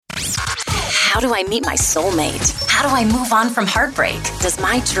How do I meet my soulmate? How do I move on from heartbreak? Does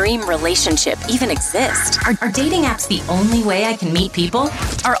my dream relationship even exist? Are dating apps the only way I can meet people?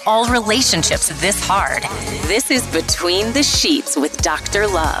 Are all relationships this hard? This is Between the Sheets with Dr.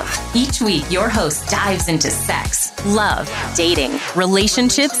 Love. Each week, your host dives into sex, love, dating,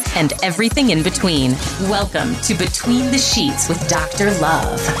 relationships, and everything in between. Welcome to Between the Sheets with Dr.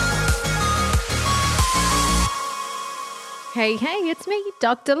 Love. Hey, it's me,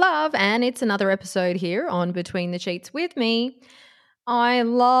 Dr. Love, and it's another episode here on Between the Sheets with me. I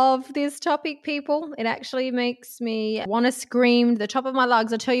love this topic, people. It actually makes me want to scream the top of my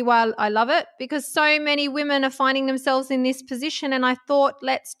lungs. I'll tell you why I love it, because so many women are finding themselves in this position, and I thought,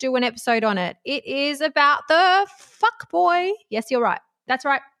 let's do an episode on it. It is about the fuck boy. Yes, you're right. That's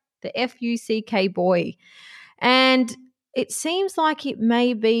right. The F-U-C-K boy. And it seems like it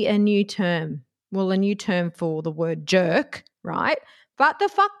may be a new term. Well, a new term for the word jerk, right? But the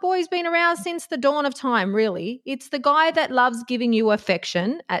fuckboy's been around since the dawn of time, really. It's the guy that loves giving you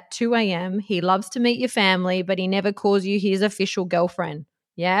affection at 2 a.m. He loves to meet your family, but he never calls you his official girlfriend,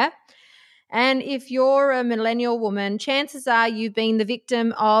 yeah? And if you're a millennial woman, chances are you've been the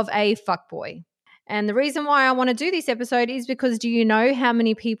victim of a fuckboy. And the reason why I want to do this episode is because do you know how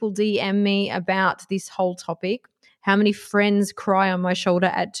many people DM me about this whole topic? How many friends cry on my shoulder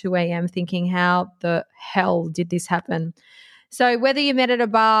at 2 a.m. thinking, how the hell did this happen? So whether you met at a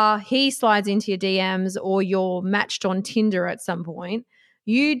bar, he slides into your DMs, or you're matched on Tinder at some point,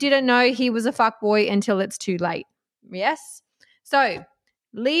 you didn't know he was a fuckboy until it's too late. Yes? So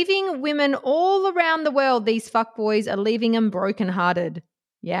leaving women all around the world, these fuckboys are leaving them brokenhearted,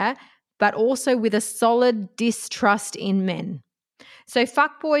 yeah? But also with a solid distrust in men. So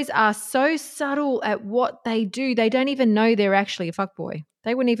fuckboys are so subtle at what they do, they don't even know they're actually a fuckboy.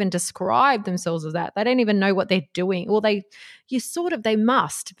 They wouldn't even describe themselves as that. They don't even know what they're doing. Or they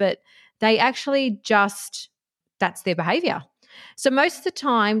must, but they actually just, that's their behavior. So most of the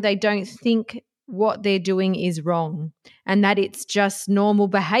time they don't think what they're doing is wrong and that it's just normal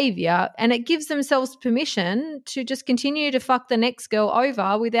behavior, and it gives themselves permission to just continue to fuck the next girl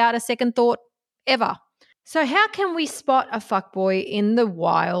over without a second thought ever. So how can we spot a fuckboy in the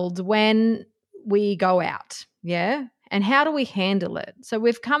wild when we go out, yeah? And how do we handle it? So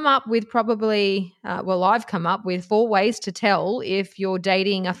we've come up with I've come up with 4 ways to tell if you're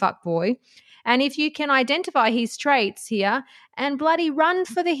dating a fuckboy. And if you can identify his traits here and bloody run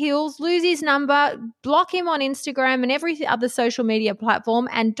for the hills, lose his number, block him on Instagram and every other social media platform,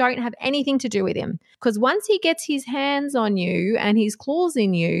 and don't have anything to do with him. Because once he gets his hands on you and his claws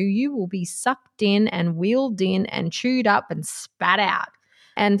in you, you will be sucked in and wheeled in and chewed up and spat out.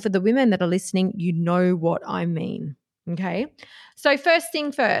 And for the women that are listening, you know what I mean. Okay? So first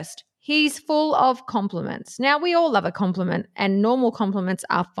thing first, he's full of compliments. Now, we all love a compliment, and normal compliments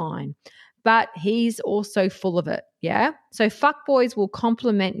are fine. But he's also full of it, yeah? So fuckboys will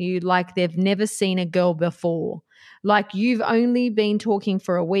compliment you like they've never seen a girl before. Like you've only been talking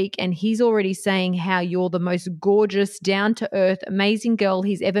for a week and he's already saying how you're the most gorgeous, down-to-earth, amazing girl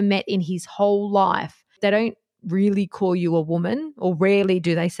he's ever met in his whole life. They don't really call you a woman, or rarely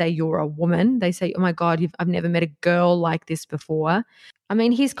do they say you're a woman. They say, oh my God, I've never met a girl like this before. I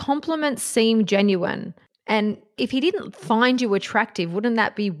mean, his compliments seem genuine. And if he didn't find you attractive, wouldn't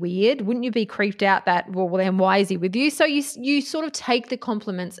that be weird? Wouldn't you be creeped out that, well, then why is he with you? So you sort of take the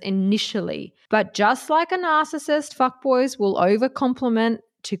compliments initially. But just like a narcissist, fuckboys will over-compliment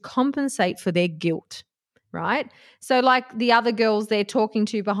to compensate for their guilt, right? So like the other girls they're talking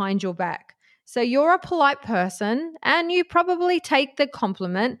to behind your back. So you're a polite person and you probably take the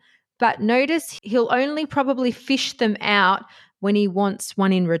compliment, but notice he'll only probably fish them out when he wants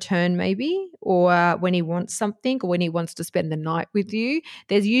one in return maybe, or when he wants something, or when he wants to spend the night with you.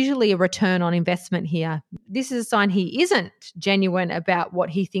 There's usually a return on investment here. This is a sign he isn't genuine about what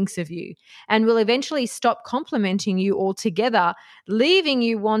he thinks of you and will eventually stop complimenting you altogether, leaving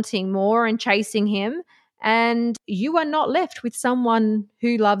you wanting more and chasing him. And you are not left with someone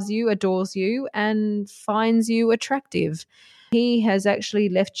who loves you, adores you, and finds you attractive. He has actually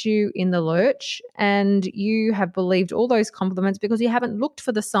left you in the lurch, and you have believed all those compliments because you haven't looked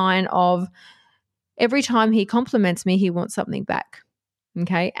for the sign of every time he compliments me, he wants something back.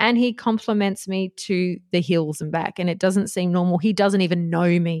 Okay. And he compliments me to the hills and back, and it doesn't seem normal. He doesn't even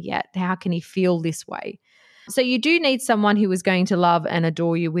know me yet. How can he feel this way? So you do need someone who is going to love and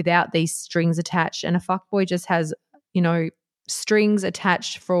adore you without these strings attached. And a fuckboy just has, strings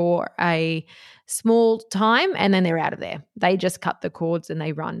attached for a small time and then they're out of there. They just cut the cords and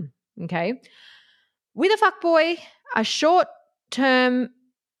they run, okay? With a fuckboy, a short-term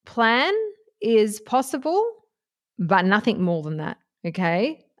plan is possible, but nothing more than that,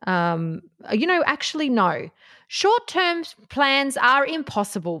 okay? Actually, no. Short-term plans are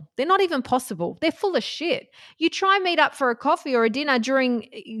impossible. They're not even possible. They're full of shit. You try and meet up for a coffee or a dinner during,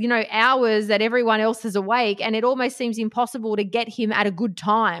 hours that everyone else is awake, and it almost seems impossible to get him at a good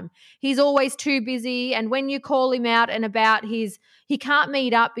time. He's always too busy, and when you call him out and about he can't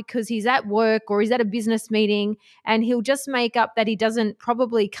meet up because he's at work or he's at a business meeting, and he'll just make up that he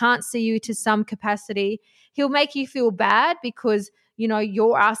probably can't see you to some capacity. He'll make you feel bad because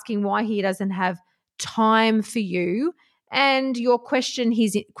you're asking why he doesn't have time for you, and you're questioning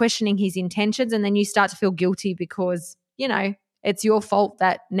his intentions, and then you start to feel guilty because, it's your fault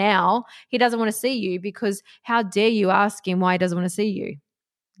that now he doesn't want to see you, because how dare you ask him why he doesn't want to see you?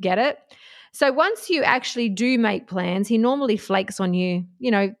 Get it? So once you actually do make plans, he normally flakes on you,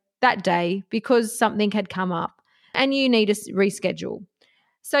 that day because something had come up and you need to reschedule.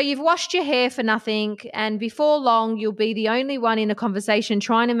 So you've washed your hair for nothing, and before long you'll be the only one in a conversation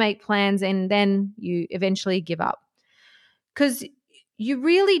trying to make plans, and then you eventually give up because you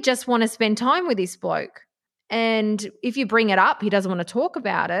really just want to spend time with this bloke. And if you bring it up, he doesn't want to talk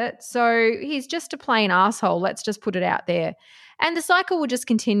about it. So he's just a plain asshole. Let's just put it out there. And the cycle will just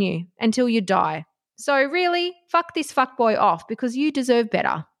continue until you die. So really, fuck this fuckboy off because you deserve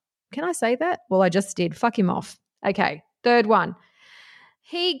better. Can I say that? Well, I just did. Fuck him off. Okay, third one.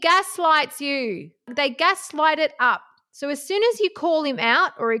 He gaslights you. They gaslight it up. So as soon as you call him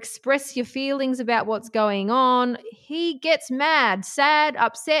out or express your feelings about what's going on, he gets mad, sad,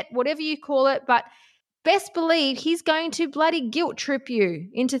 upset, whatever you call it. But best believe he's going to bloody guilt trip you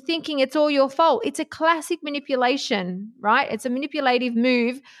into thinking it's all your fault. It's a classic manipulation, right? It's a manipulative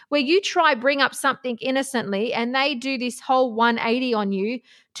move where you try bring up something innocently and they do this whole 180 on you,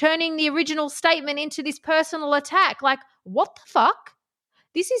 turning the original statement into this personal attack. Like, what the fuck?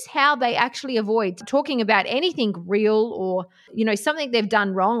 This is how they actually avoid talking about anything real or, something they've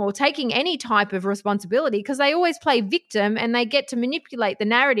done wrong or taking any type of responsibility, because they always play victim and they get to manipulate the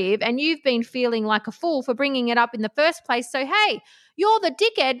narrative, and you've been feeling like a fool for bringing it up in the first place. So, hey, you're the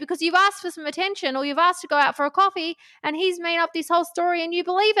dickhead because you've asked for some attention or you've asked to go out for a coffee and he's made up this whole story and you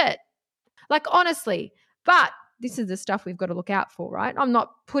believe it. Like, honestly. But this is the stuff we've got to look out for, right? I'm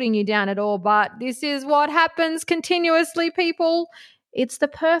not putting you down at all, but this is what happens continuously, people. It's the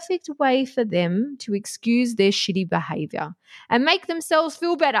perfect way for them to excuse their shitty behavior and make themselves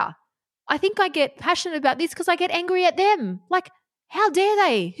feel better. I think I get passionate about this because I get angry at them. Like, how dare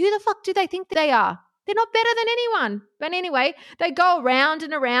they? Who the fuck do they think they are? They're not better than anyone. But anyway, they go around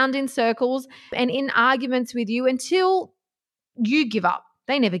and around in circles and in arguments with you until you give up.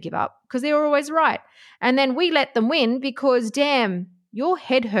 They never give up because they're always right. And then we let them win because, damn, your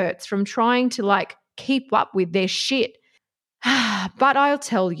head hurts from trying to keep up with their shit. But I'll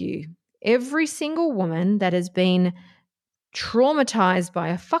tell you, every single woman that has been traumatized by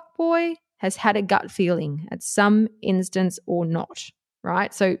a fuckboy has had a gut feeling at some instance or not,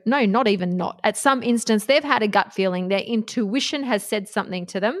 right? So no, not even not. At some instance, they've had a gut feeling. Their intuition has said something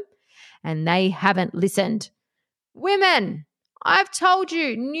to them and they haven't listened. Women, I've told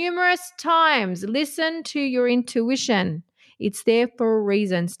you numerous times, listen to your intuition. It's there for a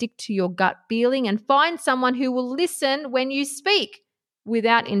reason. Stick to your gut feeling and find someone who will listen when you speak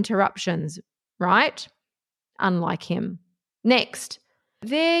without interruptions, right? Unlike him. Next,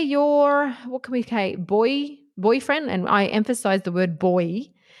 they're your, boyfriend, and I emphasize the word boy.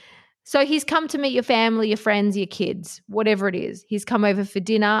 So he's come to meet your family, your friends, your kids, whatever it is. He's come over for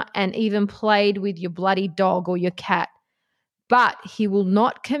dinner and even played with your bloody dog or your cat. But he will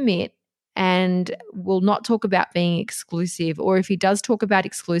not commit and will not talk about being exclusive, or if he does talk about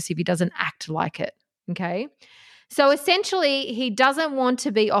exclusive, he doesn't act like it, okay? So essentially, he doesn't want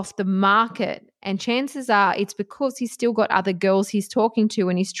to be off the market, and chances are it's because he's still got other girls he's talking to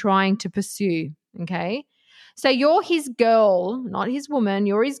and he's trying to pursue, okay? So you're his girl, not his woman.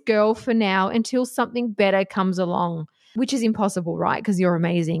 You're his girl for now until something better comes along, which is impossible, right? Because you're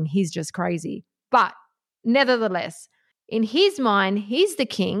amazing. He's just crazy. But nevertheless, in his mind, he's the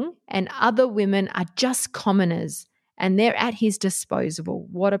king and other women are just commoners and they're at his disposal.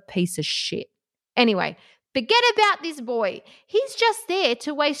 What a piece of shit. Anyway, forget about this boy. He's just there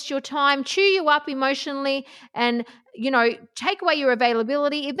to waste your time, chew you up emotionally and, take away your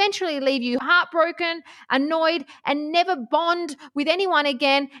availability, eventually leave you heartbroken, annoyed, and never bond with anyone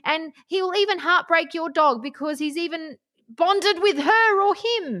again. And he'll even heartbreak your dog because he's even bonded with her or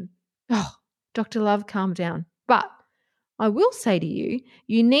him. Oh, Dr. Love, calm down. But I will say to you,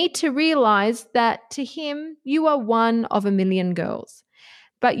 you need to realize that to him, you are one of a million girls.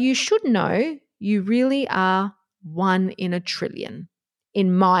 But you should know you really are one in a trillion.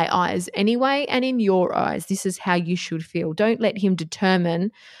 in my eyes anyway, and in your eyes. This is how you should feel. Don't let him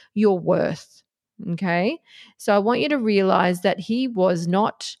determine your worth, okay? So I want you to realize that he was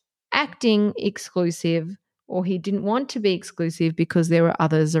not acting exclusive, or he didn't want to be exclusive because there were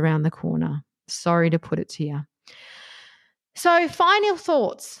others around the corner. Sorry to put it to you. So final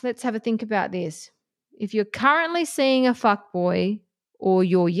thoughts. Let's have a think about this. If you're currently seeing a fuckboy, or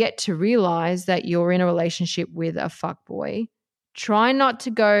you're yet to realize that you're in a relationship with a fuckboy, try not to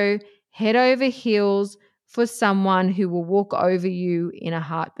go head over heels for someone who will walk over you in a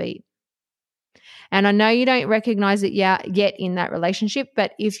heartbeat. And I know you don't recognize it yet in that relationship,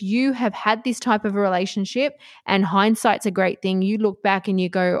 but if you have had this type of a relationship, and hindsight's a great thing, you look back and you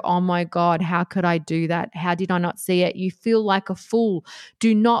go, oh my God, how could I do that? How did I not see it? You feel like a fool.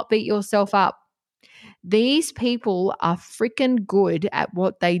 Do not beat yourself up. These people are freaking good at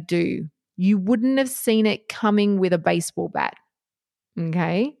what they do. You wouldn't have seen it coming with a baseball bat,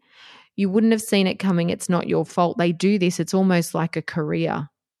 okay? You wouldn't have seen it coming. It's not your fault. They do this. It's almost like a career,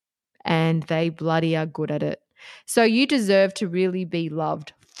 and they bloody are good at it. So you deserve to really be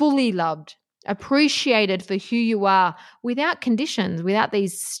loved, fully loved, appreciated for who you are, without conditions, without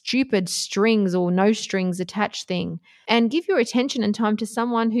these stupid strings or no strings attached thing. And give your attention and time to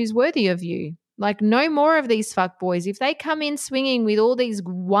someone who's worthy of you. Like, no more of these fuckboys. If they come in swinging with all these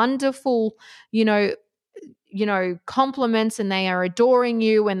wonderful, compliments, and they are adoring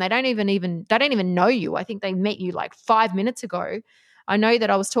you, and they don't even know you. I think they met you like 5 minutes ago. I know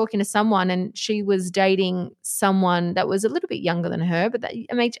that I was talking to someone, and she was dating someone that was a little bit younger than her, but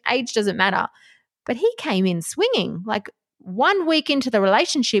age doesn't matter. But he came in swinging. Like 1 week into the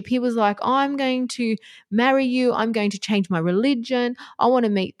relationship, he was like, I'm going to marry you. I'm going to change my religion. I want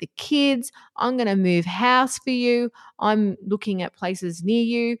to meet the kids. I'm going to move house for you. I'm looking at places near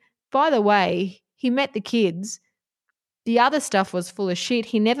you. By the way, he met the kids. The other stuff was full of shit.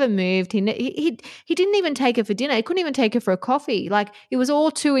 He never moved. He didn't even take her for dinner. He couldn't even take her for a coffee. Like, it was all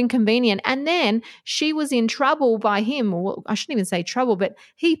too inconvenient. And then she was in trouble by him. Or I shouldn't even say trouble, but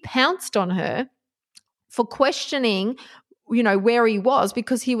he pounced on her for questioning, where he was,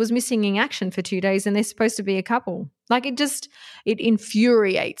 because he was missing in action for 2 days, and they're supposed to be a couple. Like, it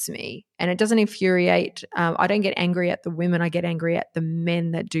infuriates me. And it doesn't infuriate, I don't get angry at the women, I get angry at the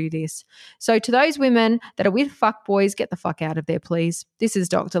men that do this. So to those women that are with fuckboys, get the fuck out of there, please. This is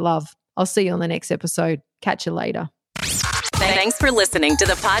Dr. Love. I'll see you on the next episode. Catch you later. Thanks for listening to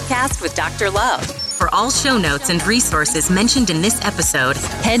the podcast with Dr. Love. For all show notes and resources mentioned in this episode,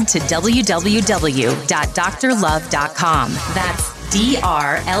 head to www.drlove.com. That's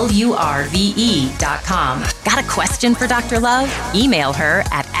DRLURVE.com. Got a question for Dr. Love? Email her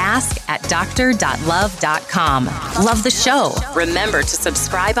at ask@dr.love.com. Love the show? Remember to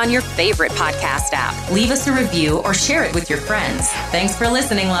subscribe on your favorite podcast app. Leave us a review or share it with your friends. Thanks for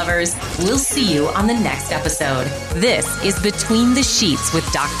listening, lovers. We'll see you on the next episode. This is Between the Sheets with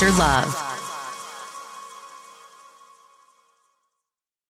Dr. Love.